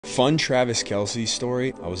Fun Travis Kelce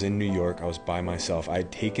story. I was in New York. I was by myself. I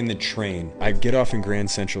had taken the train. I get off in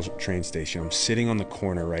Grand Central train station. I'm sitting on the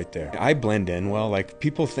corner right there. I blend in well. Like,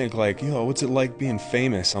 people think like, yo, what's it like being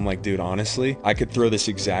famous? I'm like, dude, honestly, I could throw this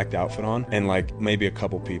exact outfit on and like maybe a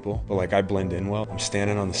couple people, but like I blend in well. I'm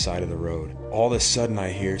standing on the side of the road. All of a sudden I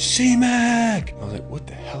hear, C-Mac! I was like, what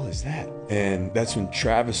the hell is that? And that's when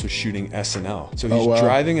Travis was shooting SNL. So he's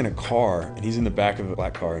driving in a car, and he's in the back of a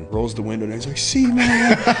black car, and rolls the window, and he's like,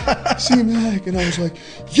 C-Mac! C-Mac! And I was like,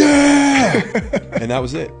 yeah! And that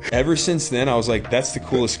was it. Ever since then, I was like, that's the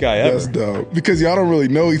coolest guy ever. That's dope. Because y'all don't really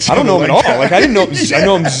know each other. I don't know him at all. Like, I didn't know, I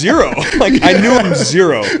know him zero. Like, I knew him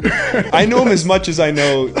zero. I know him as much as I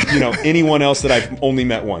know, you know, anyone else that I've only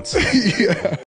met once. Yeah.